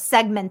talking about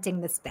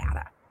segmenting this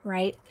data,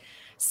 right?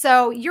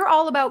 So you're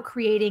all about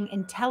creating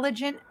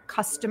intelligent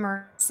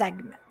customer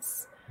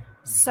segments.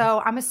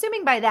 So I'm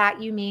assuming by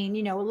that you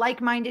mean,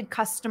 like-minded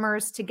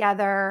customers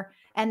together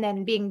and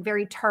then being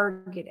very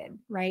targeted,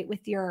 right,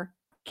 with your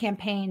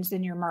campaigns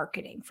and your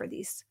marketing for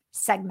these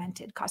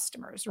segmented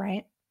customers,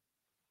 right?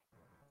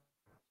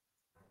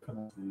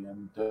 Definitely.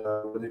 And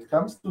when it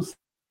comes to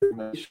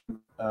segmentation,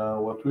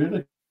 what we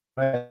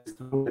recommend is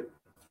to look at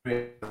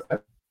three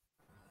aspects.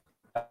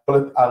 I call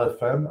it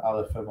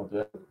RFM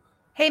model.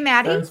 Hey,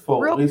 Maddie, Stands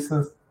for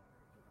reasons.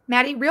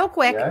 Maddie, real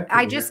quick, Yeah,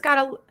 I just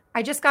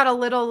got a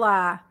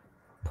little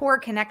poor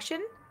connection.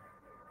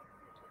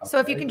 Okay. So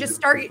if you can just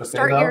start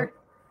your,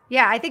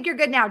 yeah, I think you're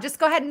good now. Just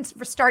go ahead and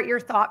start your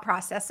thought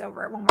process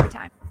over it one more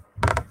time.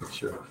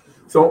 Sure.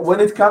 So when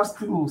it comes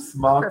to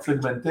smart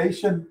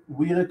segmentation,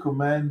 we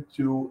recommend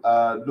to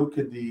look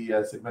at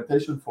the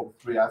segmentation from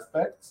three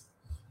aspects.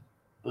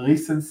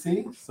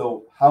 Recency,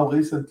 so how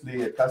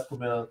recently a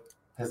customer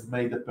has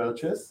made a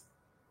purchase.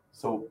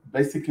 So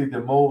basically,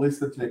 the more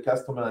recently a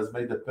customer has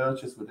made a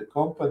purchase with the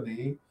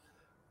company,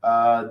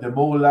 the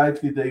more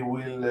likely they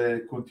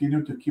will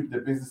continue to keep the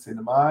business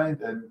in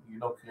mind and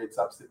create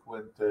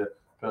subsequent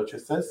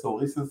purchases. So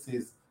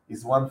recency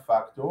is one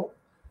factor.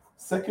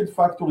 Second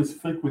factor is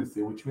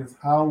frequency, which means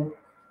how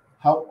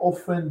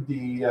often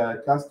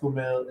the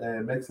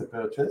customer makes a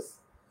purchase,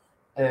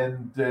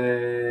 and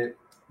the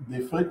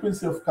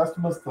frequency of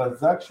customers'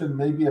 transaction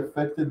may be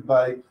affected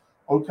by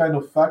all kind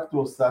of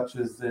factors such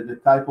as the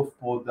type of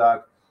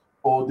product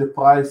or the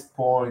price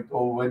point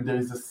or when there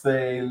is a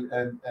sale,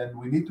 and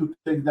we need to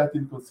take that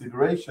in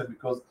consideration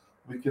because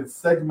we can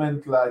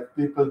segment like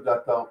people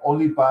that are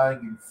only buying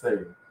in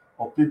sale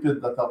or people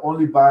that are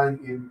only buying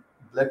in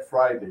Black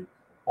Friday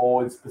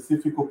or in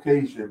specific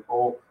occasion,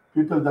 or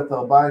people that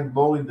are buying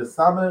more in the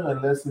summer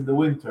and less in the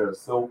winter.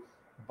 So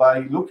by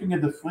looking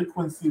at the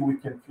frequency, we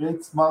can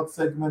create smart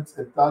segments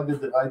and target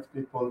the right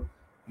people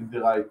in the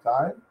right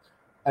time.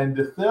 And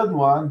the third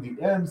one, the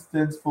M,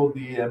 stands for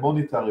the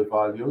monetary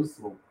values,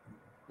 so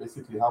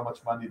basically how much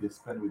money they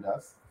spend with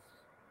us.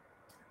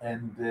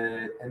 And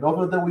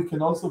over there, we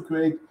can also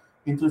create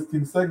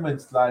interesting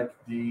segments like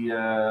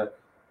the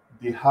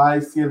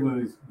high CL,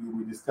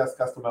 we discussed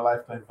customer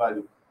lifetime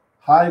value.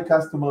 High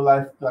customer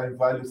lifetime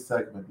value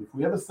segment. If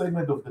we have a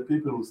segment of the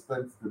people who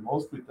spend the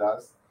most with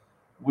us,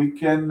 we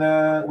can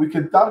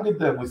target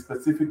them with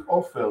specific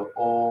offer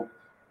or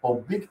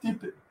big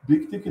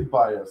ticket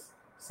buyers.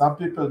 Some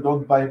people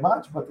don't buy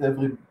much, but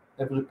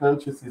every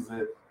purchase is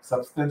a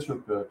substantial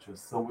purchase,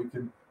 so we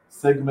can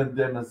segment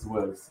them as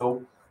well.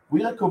 So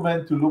we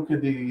recommend to look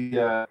at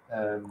the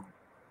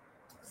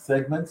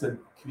segments and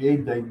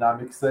create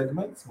dynamic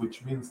segments,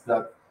 which means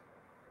that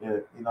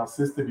in our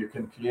system you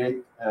can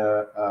create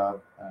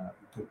you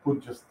can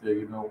put just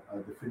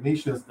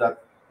definitions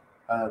that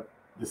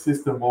the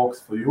system works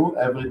for you.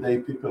 Every day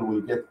people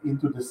will get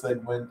into the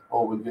segment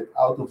or will get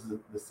out of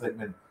the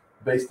segment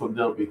based on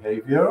their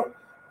behavior,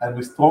 and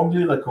we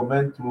strongly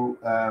recommend to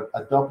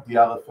adopt the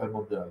RFM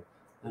model: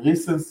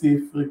 recency,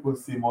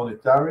 frequency,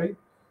 monetary.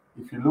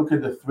 If you look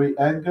at the three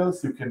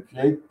angles, you can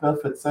create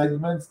perfect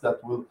segments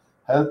that will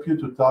help you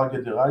to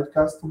target the right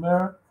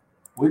customer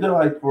with the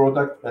right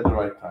product at the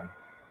right time.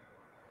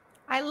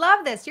 I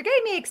love this. You're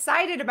getting me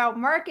excited about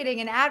marketing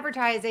and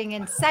advertising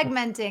and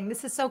segmenting.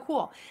 This is so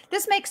cool.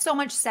 This makes so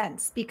much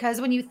sense because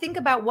when you think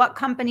about what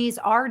companies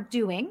are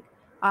doing,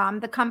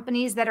 the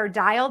companies that are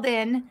dialed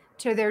in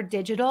to their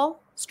digital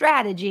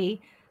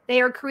strategy,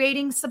 they are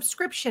creating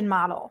subscription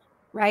model,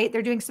 right?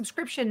 They're doing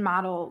subscription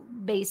model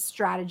based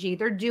strategy.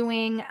 They're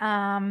doing,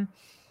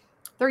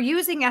 they're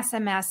using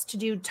SMS to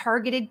do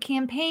targeted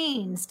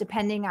campaigns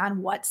depending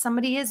on what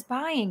somebody is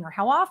buying or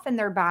how often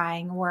they're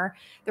buying, or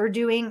they're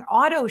doing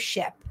auto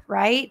ship,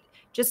 right?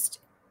 Just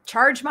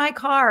charge my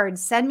card,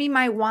 send me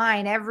my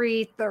wine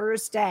every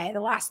Thursday, the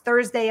last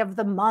Thursday of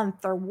the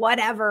month or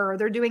whatever.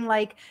 They're doing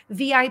like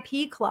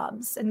VIP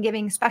clubs and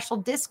giving special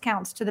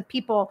discounts to the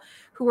people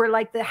who are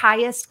like the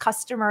highest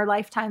customer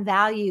lifetime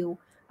value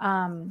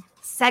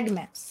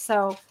segments.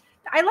 So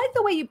I like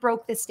the way you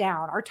broke this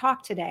down, our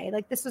talk today.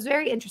 Like, this was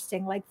very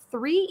interesting. Like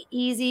 3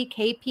 easy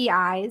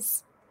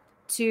KPIs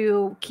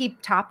to keep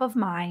top of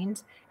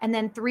mind, and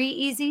then 3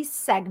 easy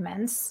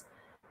segments.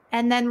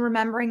 And then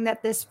remembering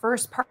that this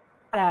first part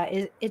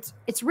is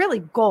it's really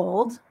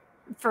gold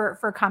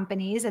for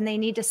companies, and they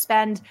need to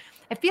spend.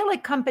 I feel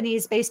like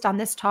companies, based on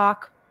this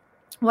talk,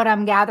 what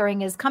I'm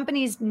gathering is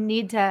companies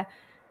need to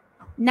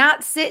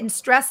not sit and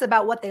stress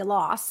about what they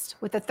lost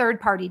with the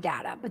third-party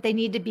data, but they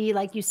need to be,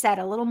 like you said,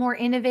 a little more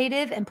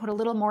innovative and put a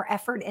little more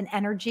effort and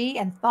energy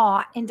and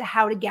thought into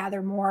how to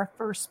gather more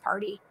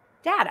first-party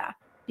data,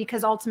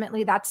 because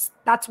ultimately that's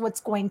what's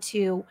going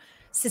to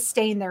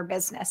sustain their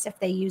business if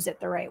they use it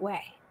the right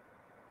way.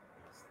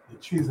 The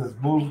cheese has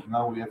moved.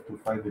 Now we have to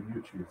find the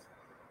new cheese.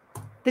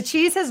 The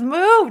cheese has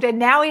moved, and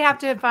now we have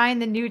to find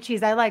the new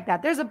cheese. I like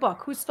that. There's a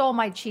book, Who Stole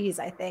My Cheese,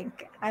 I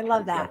think. I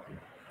love that.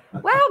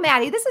 Wow,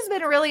 Maddie, this has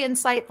been a really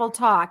insightful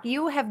talk.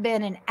 You have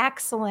been an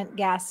excellent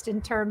guest in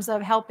terms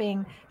of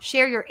helping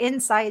share your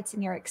insights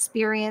and your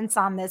experience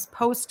on this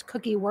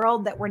post-cookie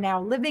world that we're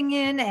now living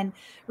in, and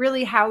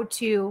really how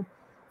to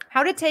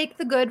take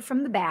the good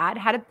from the bad,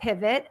 how to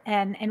pivot,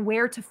 and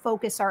where to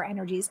focus our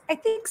energies. I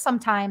think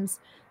sometimes,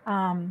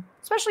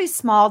 especially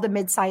small to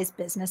mid-sized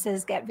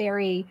businesses get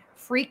very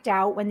freaked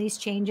out when these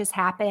changes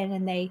happen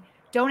and they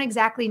don't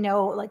exactly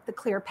know like the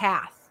clear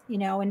path,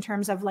 in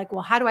terms of like,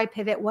 well, how do I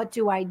pivot? What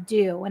do I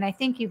do? And I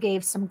think you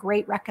gave some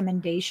great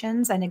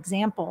recommendations and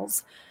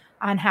examples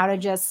on how to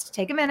just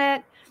take a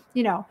minute,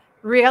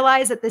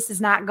 realize that this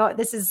is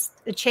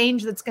a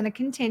change that's going to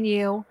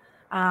continue.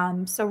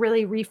 So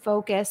really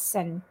refocus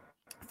and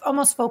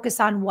almost focus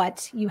on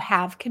what you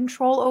have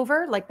control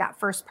over, like that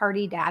first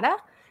party data,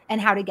 and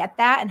how to get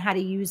that and how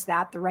to use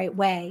that the right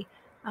way,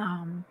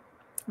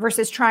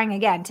 versus trying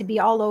again to be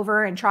all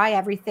over and try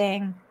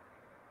everything.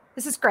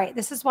 This is great.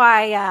 This is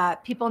why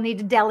people need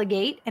to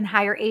delegate and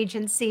hire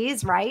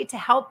agencies, right, to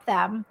help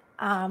them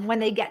when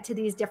they get to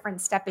these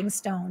different stepping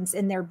stones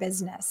in their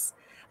business.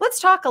 Let's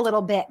talk a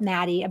little bit,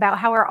 Maddie, about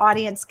how our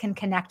audience can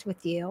connect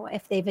with you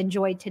if they've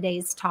enjoyed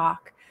today's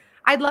talk.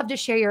 I'd love to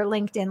share your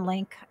LinkedIn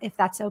link if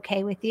that's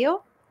okay with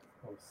you.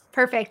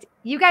 Perfect.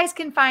 You guys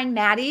can find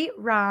Maddie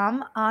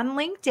Ram on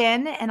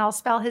LinkedIn, and I'll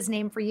spell his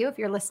name for you if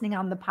you're listening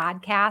on the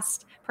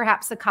podcast.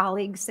 Perhaps a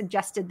colleague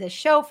suggested this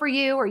show for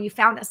you, or you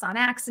found us on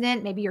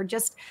accident. Maybe you're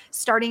just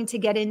starting to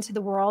get into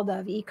the world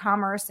of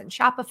e-commerce and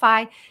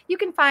Shopify. You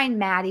can find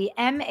Maddie,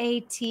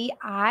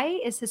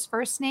 M-A-T-I is his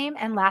first name,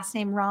 and last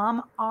name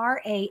Ram,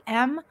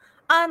 R-A-M,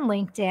 on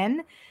LinkedIn.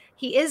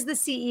 He is the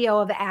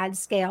CEO of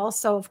AdScale.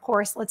 So, of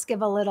course, let's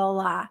give a little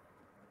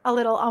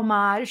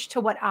homage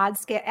to what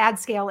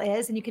AdScale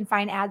is. And you can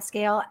find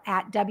AdScale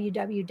at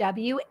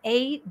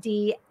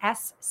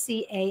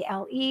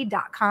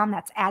www.adscale.com.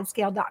 That's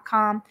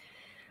adscale.com.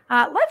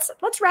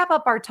 Let's wrap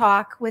up our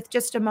talk with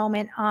just a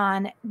moment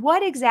on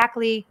what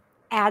exactly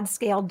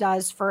AdScale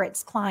does for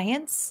its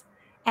clients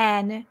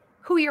and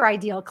who your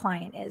ideal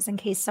client is, in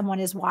case someone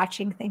is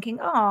watching thinking,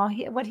 oh,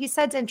 what he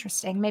said's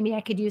interesting. Maybe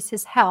I could use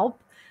his help.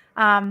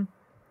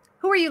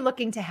 Who are you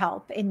looking to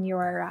help in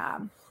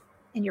your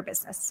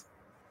business?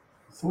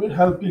 So we're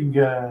helping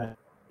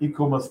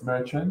e-commerce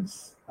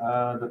merchants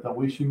that are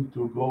wishing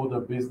to grow their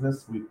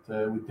business with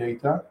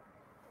data.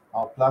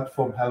 Our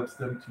platform helps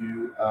them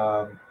to,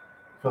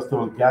 first of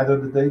all, gather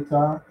the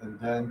data and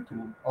then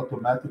to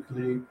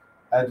automatically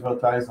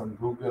advertise on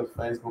Google,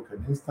 Facebook,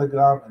 and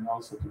Instagram, and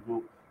also to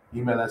do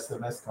email,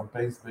 SMS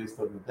campaigns based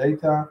on the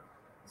data.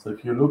 So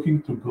if you're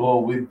looking to grow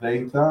with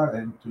data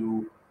and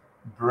to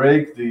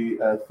break the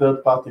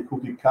third-party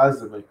cookie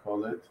chasm, I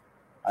call it,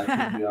 I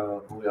think we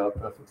are a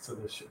perfect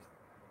solution.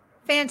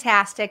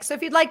 Fantastic. So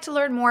if you'd like to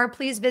learn more,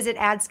 please visit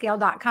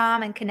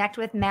adscale.com and connect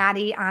with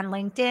Maddie on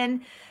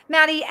LinkedIn.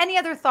 Maddie, any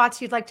other thoughts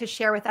you'd like to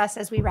share with us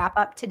as we wrap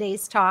up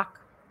today's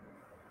talk?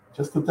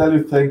 Just to tell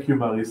you, thank you,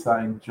 Marissa.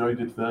 I enjoyed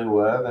it very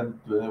well, and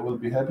we'll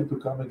be happy to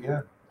come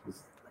again. It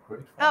was great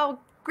fun. Oh,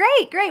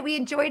 great. We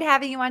enjoyed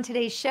having you on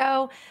today's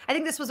show. I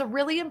think this was a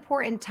really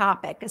important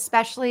topic,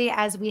 especially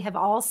as we have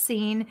all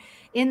seen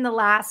in the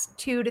last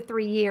 2 to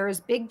 3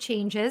 years, big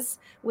changes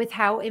with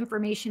how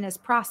information is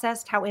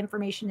processed, how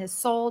information is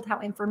sold, how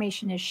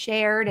information is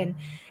shared. And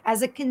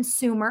as a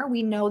consumer,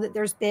 we know that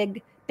there's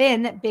been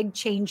big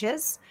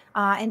changes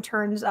in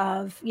terms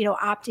of,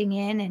 opting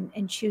in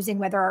and choosing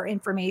whether our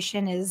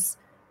information is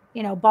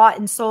bought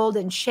and sold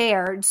and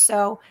shared.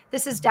 So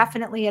this is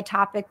definitely a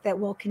topic that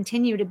will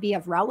continue to be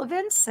of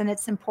relevance. And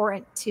it's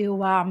important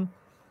to,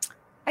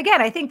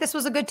 again, I think this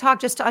was a good talk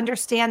just to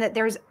understand that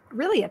there's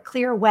really a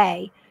clear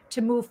way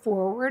to move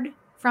forward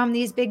from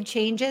these big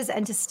changes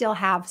and to still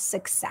have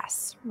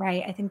success,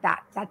 right? I think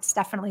that's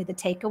definitely the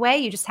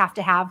takeaway. You just have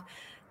to have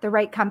the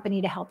right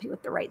company to help you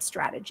with the right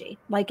strategy,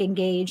 like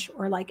Engage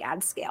or like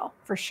AdScale,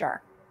 for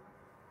sure.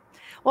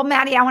 Well,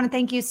 Maddie, I want to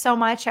thank you so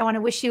much. I want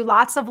to wish you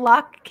lots of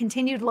luck,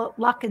 continued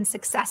luck and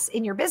success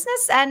in your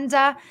business. And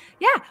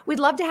we'd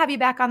love to have you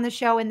back on the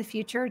show in the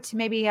future to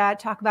maybe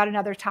talk about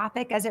another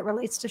topic as it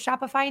relates to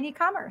Shopify and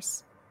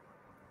e-commerce.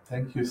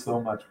 Thank you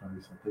so much,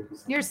 Marissa. Thank you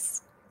so You're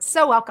much.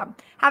 so welcome.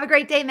 Have a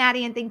great day,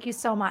 Maddie, and thank you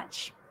so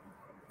much.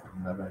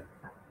 Bye-bye.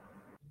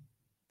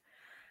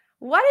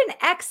 What an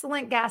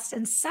excellent guest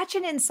and such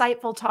an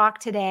insightful talk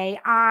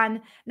today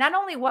on not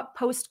only what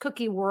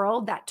post-cookie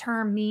world that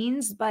term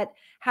means, but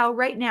how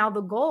right now the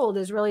gold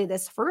is really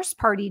this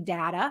first-party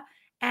data.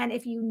 And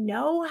if you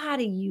know how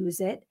to use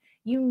it,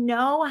 you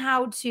know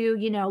how to,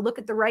 look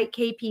at the right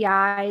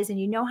KPIs and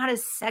you know how to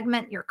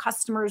segment your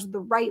customers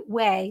the right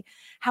way,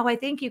 how I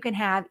think you can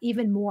have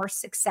even more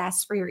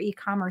success for your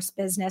e-commerce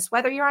business,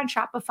 whether you're on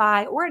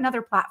Shopify or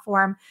another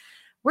platform.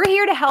 We're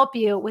here to help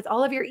you with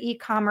all of your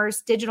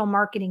e-commerce digital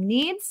marketing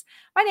needs.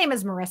 My name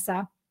is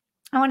Marissa.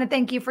 I want to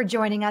thank you for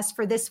joining us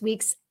for this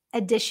week's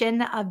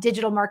edition of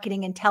Digital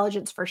Marketing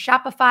Intelligence for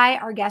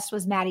Shopify. Our guest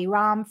was Maddie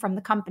Ram from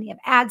the company of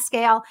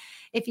AdScale.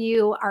 If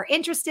you are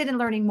interested in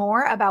learning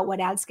more about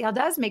what AdScale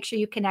does, make sure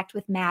you connect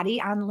with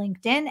Maddie on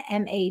LinkedIn,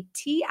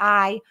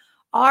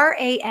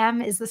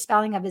 Ram is the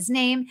spelling of his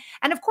name.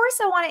 And of course,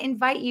 I want to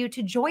invite you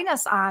to join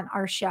us on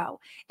our show.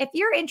 If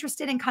you're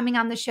interested in coming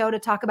on the show to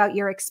talk about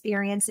your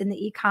experience in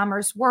the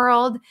e-commerce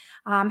world,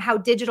 how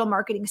digital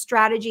marketing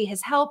strategy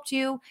has helped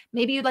you,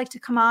 maybe you'd like to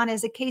come on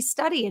as a case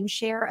study and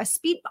share a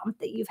speed bump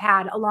that you've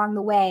had along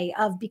the way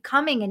of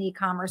becoming an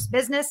e-commerce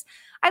business,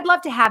 I'd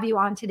love to have you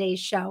on today's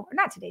show. Or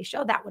not today's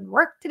show, that wouldn't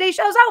work. Today's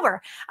show's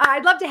over.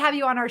 I'd love to have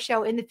you on our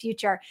show in the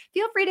future.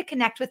 Feel free to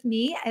connect with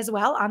me as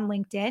well on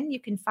LinkedIn. You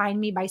can find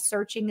me by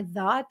searching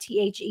the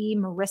THE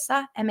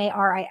Marissa,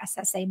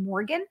 Marissa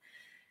Morgan.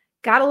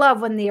 Gotta love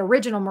when the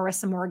original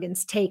Marissa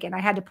Morgan's taken. I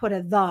had to put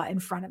a the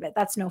in front of it.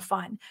 That's no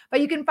fun. But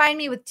you can find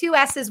me with 2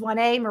 S's, 1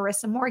 A,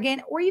 Marissa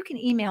Morgan, or you can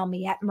email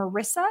me at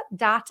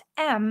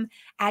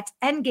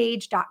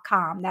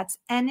marissa.m@ngage.com. That's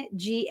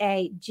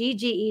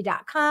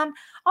NGAGGE.com.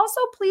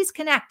 Also, please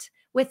connect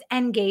with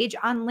Engage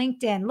on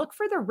LinkedIn. Look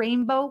for the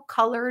rainbow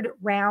colored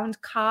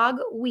round cog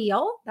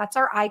wheel. That's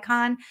our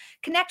icon.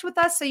 Connect with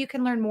us so you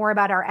can learn more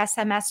about our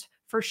SMS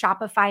for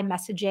Shopify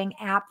messaging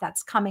app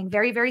that's coming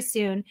very, very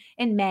soon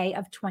in May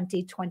of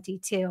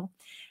 2022.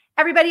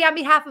 Everybody, on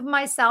behalf of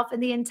myself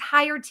and the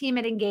entire team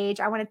at Engage,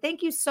 I want to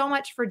thank you so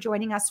much for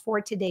joining us for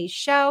today's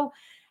show.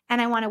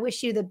 And I want to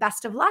wish you the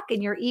best of luck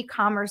in your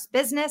e-commerce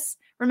business.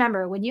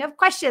 Remember, when you have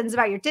questions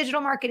about your digital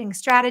marketing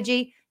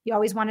strategy, you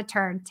always want to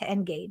turn to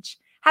Engage.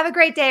 Have a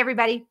great day,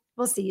 everybody.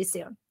 We'll see you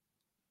soon.